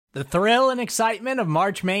The thrill and excitement of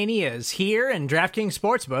March Mania is here, and DraftKings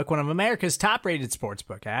Sportsbook, one of America's top-rated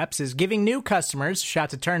sportsbook apps, is giving new customers a shot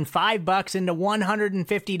to turn $5 into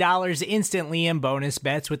 $150 instantly in bonus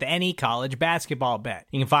bets with any college basketball bet.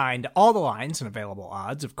 You can find all the lines and available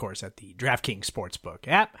odds, of course, at the DraftKings Sportsbook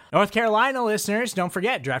app. North Carolina listeners, don't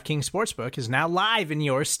forget, DraftKings Sportsbook is now live in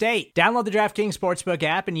your state. Download the DraftKings Sportsbook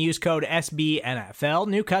app and use code SBNFL.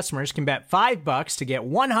 New customers can bet $5 to get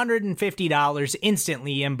 $150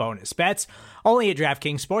 instantly in bonus bets, only at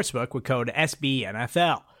DraftKings Sportsbook with code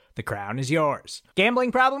SBNFL. The crown is yours.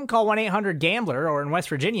 Gambling problem? Call 1-800-GAMBLER, or in West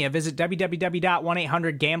Virginia, visit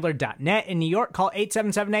www.1800gambler.net. In New York, call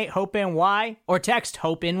 877-8-HOPE-NY or text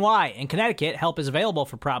HOPE-NY. In Connecticut, help is available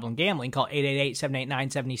for problem gambling. Call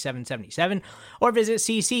 888-789-7777 or visit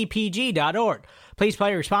ccpg.org. Please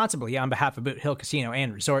play responsibly on behalf of Boot Hill Casino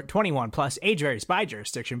and Resort. 21 plus, age varies by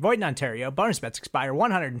jurisdiction. Void in Ontario. Bonus bets expire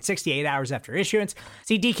 168 hours after issuance.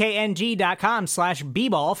 See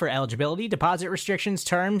dkng.com/bball for eligibility, deposit restrictions,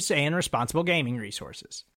 terms, and responsible gaming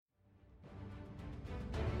resources.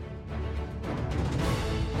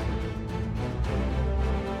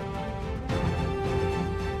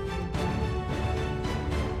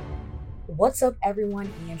 What's up,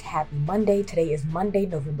 everyone, and happy Monday. Today is Monday,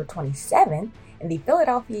 November 27th, and the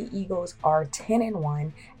Philadelphia Eagles are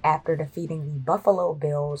 10-1 after defeating the Buffalo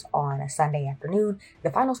Bills on a Sunday afternoon. The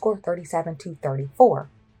final score 37-34.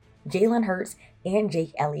 Jalen Hurts and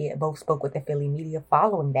Jake Elliott both spoke with the Philly media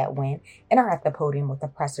following that win and are at the podium with a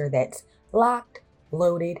presser that's locked,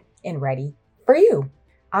 loaded, and ready for you.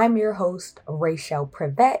 I'm your host, Rachel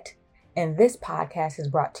Privet, and this podcast is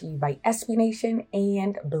brought to you by SB Nation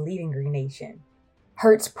and Bleeding Green Nation.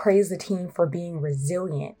 Hurts praised the team for being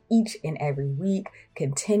resilient each and every week,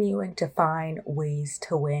 continuing to find ways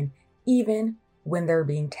to win, even when they're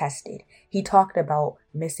being tested. He talked about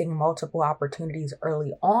missing multiple opportunities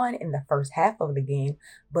early on in the first half of the game,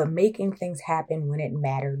 but making things happen when it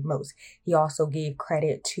mattered most. He also gave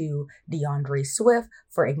credit to DeAndre Swift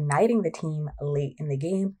for igniting the team late in the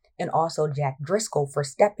game, and also Jack Driscoll for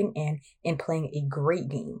stepping in and playing a great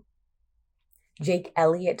game. Jake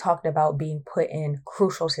Elliott talked about being put in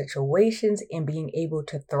crucial situations and being able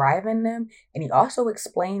to thrive in them. And he also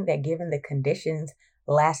explained that given the conditions,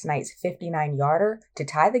 last night's 59-yarder to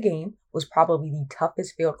tie the game was probably the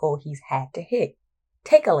toughest field goal he's had to hit.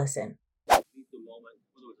 Take a listen. The moment,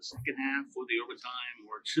 whether it was the second half or the overtime,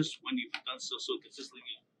 or just when you've done so consistently,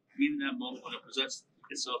 meaning that moment when it presents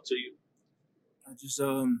itself to you. I just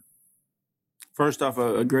first off,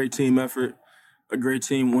 a great team effort, a great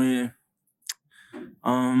team win.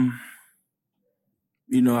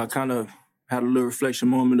 I kind of had a little reflection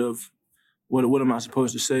moment of what am I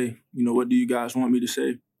supposed to say? What do you guys want me to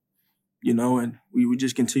say? And we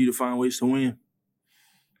just continue to find ways to win.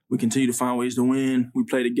 We continue to find ways to win. We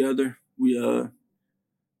play together. We've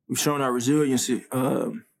shown our resiliency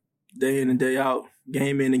day in and day out,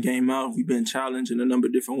 game in and game out. We've been challenged in a number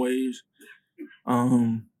of different ways.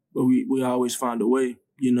 But we always find a way,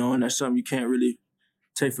 and that's something you can't really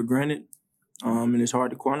take for granted. And it's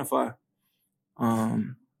hard to quantify.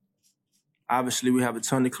 Obviously, we have a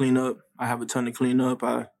ton to clean up. I have a ton to clean up.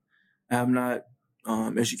 I have not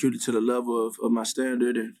executed to the level of my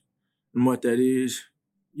standard and what that is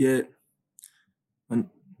yet.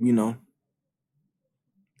 And,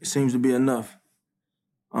 it seems to be enough.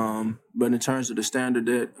 But in terms of the standard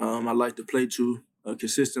that I like to play to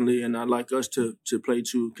consistently, and I like us to play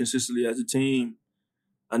to consistently as a team,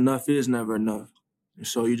 enough is never enough. And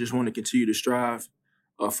so you just want to continue to strive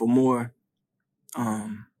for more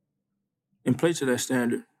and play to that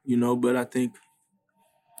standard, But I think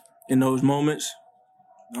in those moments,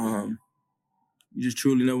 you just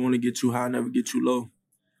truly never want to get too high, never get too low.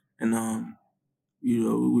 And,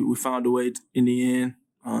 we found a way in the end,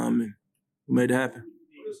 and we made it happen.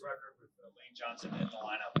 His record with Lane Johnson in the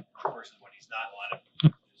lineup versus when he's not in the lineup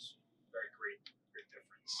is very great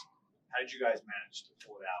difference. How did you guys manage to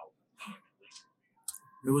pull it out?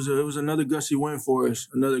 It was another gutsy win for us,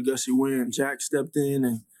 another gutsy win. Jack stepped in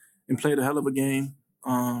and played a hell of a game.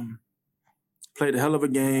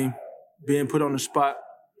 Being put on the spot.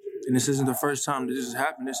 And this isn't the first time that this has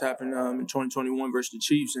happened. This happened in 2021 versus the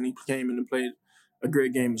Chiefs, and he came in and played a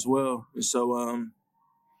great game as well. And so,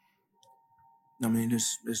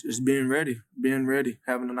 it's being ready,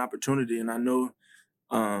 having an opportunity. And I know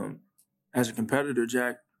as a competitor,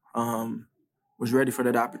 Jack was ready for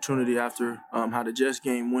that opportunity after how the Jets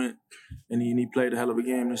game went, and he played a hell of a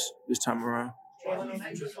game this time around. When you're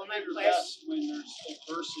best, when there's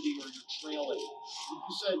adversity or you're trailing,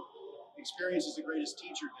 you said experience is the greatest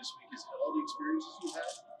teacher this week. Is it all the experiences you've had?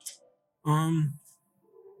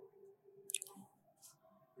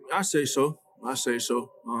 I say so.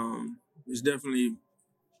 It's definitely,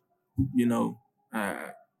 you know,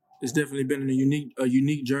 it's definitely been a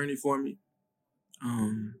unique journey for me.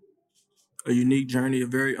 A unique journey, a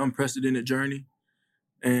very unprecedented journey,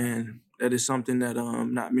 and that is something that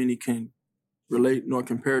not many can relate nor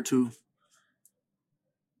compare to.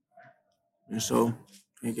 And so,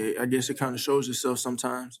 I guess it kind of shows itself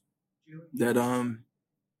sometimes that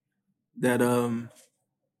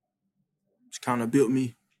it's kind of built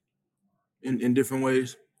me in different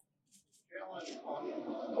ways. Jalen,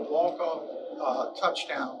 on the walk-off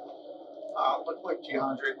touchdown, looked like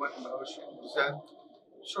DeAndre went in motion. Is that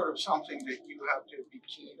sort of something that you have to be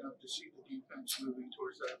keen of to see the defense moving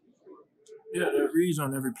towards that before? Yeah, there are reads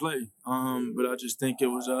on every play. But I just think it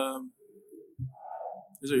was a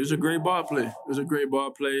great ball play. It was a great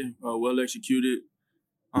ball play, well executed.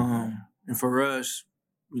 And for us,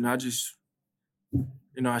 I just,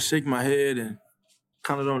 I shake my head and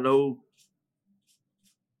kind of don't know.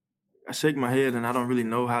 I shake my head and I don't really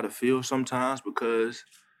know how to feel sometimes because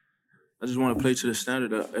I just want to play to the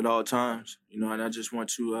standard at all times, and I just want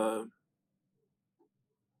to,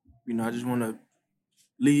 I just want to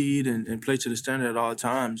lead and play to the standard at all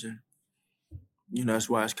times. And, that's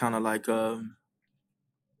why it's kind of like,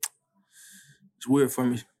 it's weird for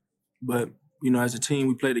me. But, as a team,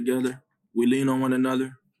 we play together. We lean on one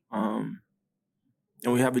another. And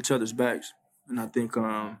we have each other's backs. And I think,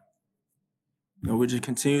 we just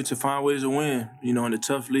continue to find ways to win, in a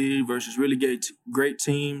tough league versus really great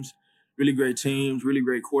teams, really great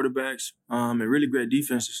quarterbacks, and really great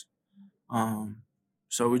defenses.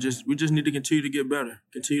 So we just need to continue to get better.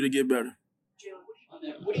 Jalen,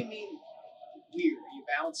 what do you mean weird? Are you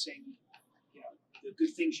balancing, the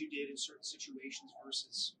good things you did in certain situations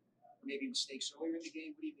versus maybe mistakes earlier in the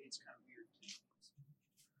game? What do you mean it's kind of weird?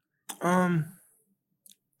 I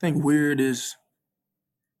think weird is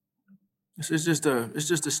it's just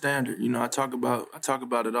a standard. I talk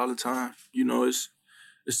about it all the time. It's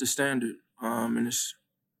the standard. And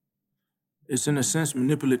it's in a sense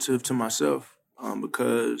manipulative to myself.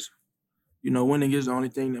 Because winning is the only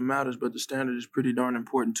thing that matters, but the standard is pretty darn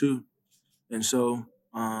important too. And so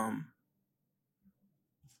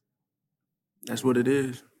that's what it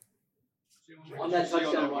is. On that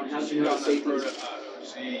touchdown run, how did you know safety? When you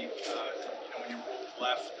rolled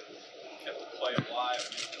left and kept the play alive,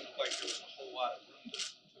 it looked like there was a whole lot of room to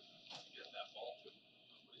get that ball to.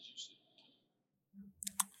 What did you see?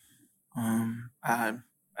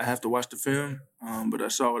 I have to watch the film, but I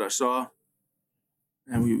saw what I saw,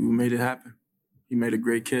 and we made it happen. He made a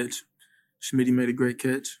great catch. Schmitty made a great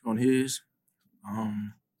catch on his.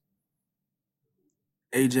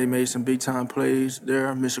 AJ made some big-time plays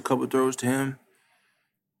there, missed a couple throws to him.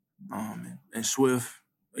 And Swift,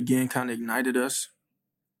 again, kind of ignited us.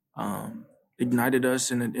 In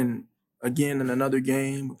another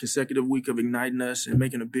game, a consecutive week of igniting us and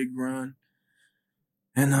making a big run.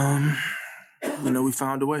 And, we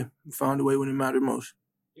found a way. We found a way when it mattered most.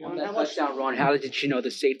 On that touchdown run, how did you know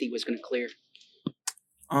the safety was going to clear?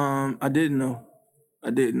 I didn't know.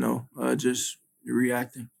 Just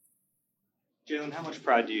reacting. Jalen, how much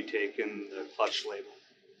pride do you take in the clutch label?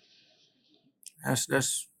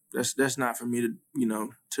 That's not for me to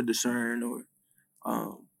to discern or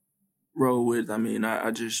roll with. I mean,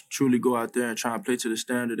 I just truly go out there and try and play to the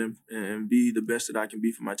standard and be the best that I can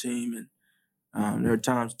be for my team. And there are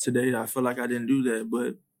times today that I feel like I didn't do that,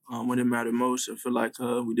 but when it mattered most, I feel like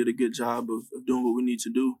we did a good job of doing what we need to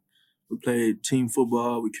do. We played team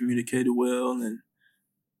football. We communicated well, and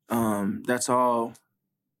that's all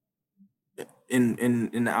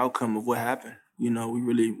in the outcome of what happened. We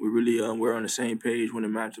really we're on the same page when it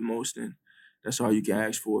mattered most, and that's all you can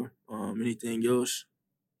ask for. Anything else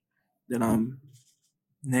that I'm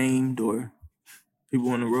named or people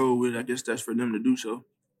on the road with, I guess that's for them to do so.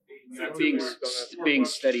 Being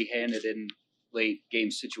steady-handed in late game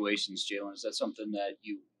situations, Jalen, is that something that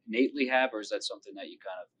you innately have, or is that something that you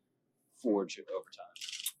kind of forge over time?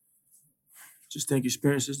 Just think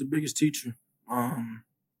experience is the biggest teacher. And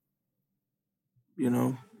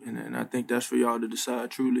I think that's for y'all to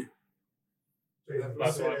decide truly. After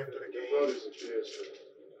the game, it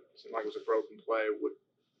seemed like it was a broken play.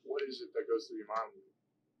 What is it that goes through your mind when you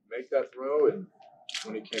make that throw, and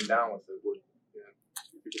when he came down with it?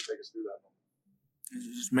 If you could take us through that moment.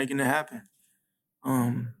 It's just making it happen.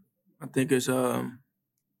 I think it's I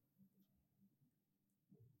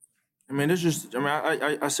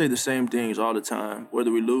say the same things all the time,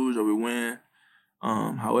 whether we lose or we win.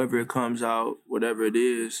 However it comes out, whatever it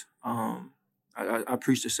is, I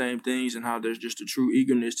preach the same things and how there's just a true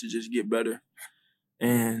eagerness to just get better.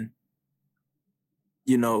 And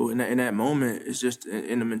in that moment, it's just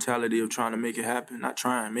in the mentality of trying to make it happen, not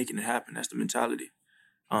trying, making it happen. That's the mentality.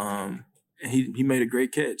 And he made a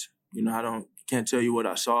great catch. Can't tell you what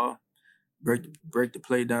I saw, break the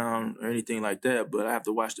play down or anything like that, but I have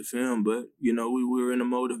to watch the film. But, we were in the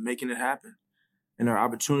mode of making it happen. And there are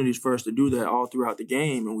opportunities for us to do that all throughout the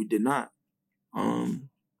game, and we did not.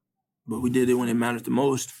 But we did it when it mattered the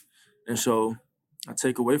most. And so I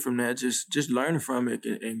take away from that just learning from it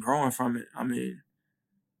and growing from it. I mean,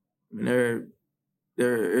 there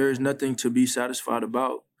is nothing to be satisfied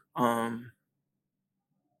about.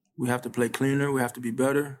 We have to play cleaner. We have to be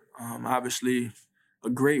better. Obviously, a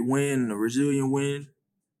great win, a resilient win.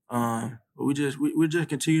 But we just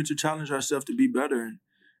continue to challenge ourselves to be better,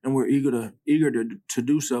 and we're eager to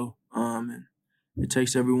do so. And it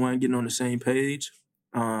takes everyone getting on the same page.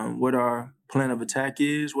 What our plan of attack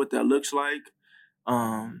is, what that looks like,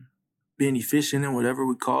 being efficient in whatever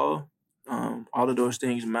we call. All of those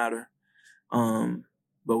things matter.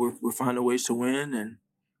 But we're finding ways to win, and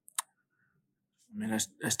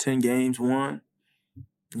that's 10 games won.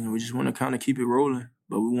 We just want to kind of keep it rolling,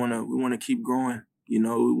 but we want to keep growing. We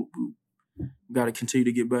got to continue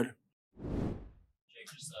to get better. Jake,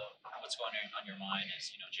 just what's going on your mind is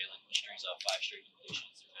Jalen strings up 5 straight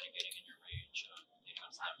completions. They're kind of getting in your range.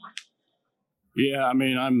 How's that work? Yeah, I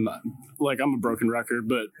mean, I'm a broken record,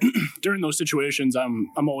 but during those situations, I'm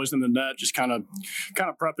always in the net, just kind of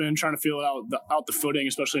prepping, trying to feel out the footing,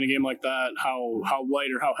 especially in a game like that, how light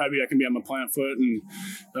or how heavy I can be on my plant foot, and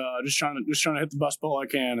just trying to hit the best ball I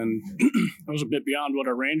can. And it was a bit beyond what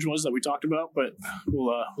our range was that we talked about, but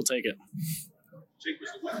we'll take it. Jake,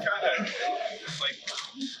 was the wind kind of like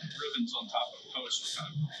ribbons on top of the post,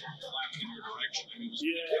 kind of flapping in your direction? I mean,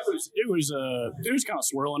 it was kind of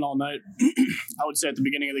swirling all night. I would say at the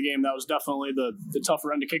beginning of the game that was definitely the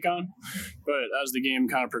tougher end to kick on, but as the game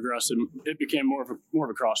kind of progressed, it became more of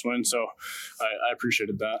a crosswind. So I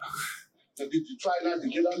appreciated that. So did you try not to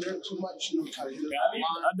get under it too much? I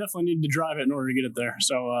definitely needed to drive it in order to get it there.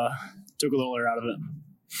 So took a little air out of it.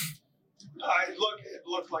 It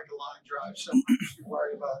looked like a line drive, so you're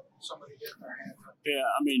worried about somebody getting their hand up. Yeah,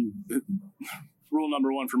 I mean, rule number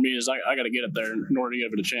 1 for me is I got to get it there in order to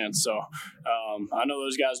give it a chance. So I know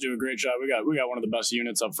those guys do a great job. We got one of the best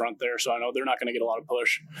units up front there, so I know they're not going to get a lot of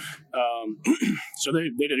push. So they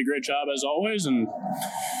did a great job as always, and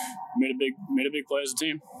made a big play as a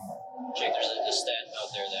team. Jake, there's a stat out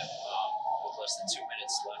there that with less than 2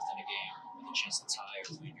 minutes left in a game, with a chance to tie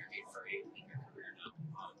or win, you're 8 for 8 in your career now.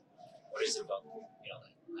 What is it about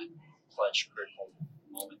that clutch critical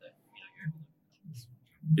moment that you're able to?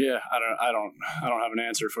 Yeah, I don't have an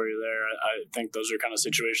answer for you there. I think those are kind of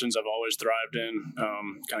situations I've always thrived in.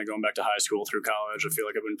 Kind of going back to high school through college, I feel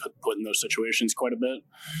like I've been put in those situations quite a bit,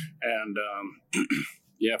 and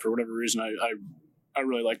yeah, for whatever reason, I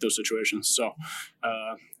really like those situations. So.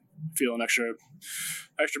 Feel an extra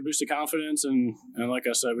boost of confidence, and like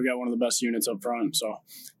I said, we got one of the best units up front, so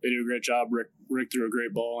they do a great job. Rick threw a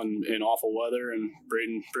great ball in awful weather, and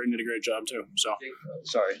Braden did a great job too. So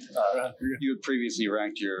sorry, you had previously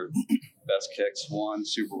ranked your best kicks: 1,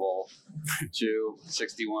 Super Bowl; 2,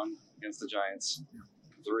 61 against the Giants;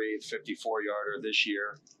 3, 54-yarder this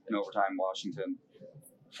year in overtime, Washington;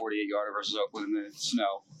 48-yarder versus Oakland in the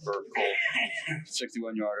snow for cold;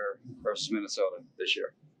 61-yarder versus Minnesota this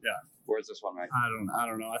year. Yeah. Where's this one, Mike? I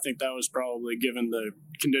don't know. I think that was probably, given the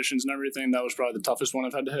conditions and everything, that was probably the toughest one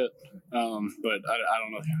I've had to hit. But I don't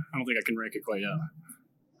know. I don't think I can rank it quite yet.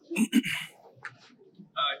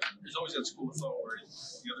 There's always that school of thought where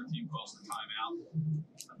the other team calls the timeout,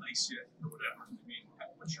 a nice hit or whatever. I mean,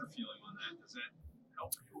 what's your feeling on that? Does that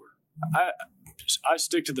help you? I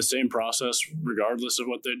stick to the same process regardless of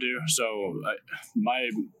what they do. So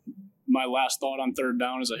my last thought on third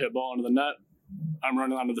down is a hit ball into the net. I'm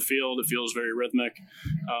running onto the field. It feels very rhythmic.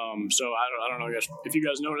 So I don't know, guys, if you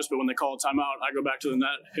guys noticed, but when they call a timeout, I go back to the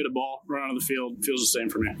net, hit a ball, run onto the field. It feels the same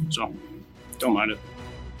for me. So don't mind it.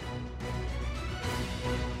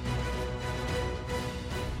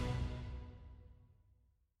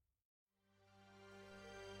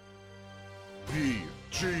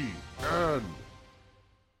 BGN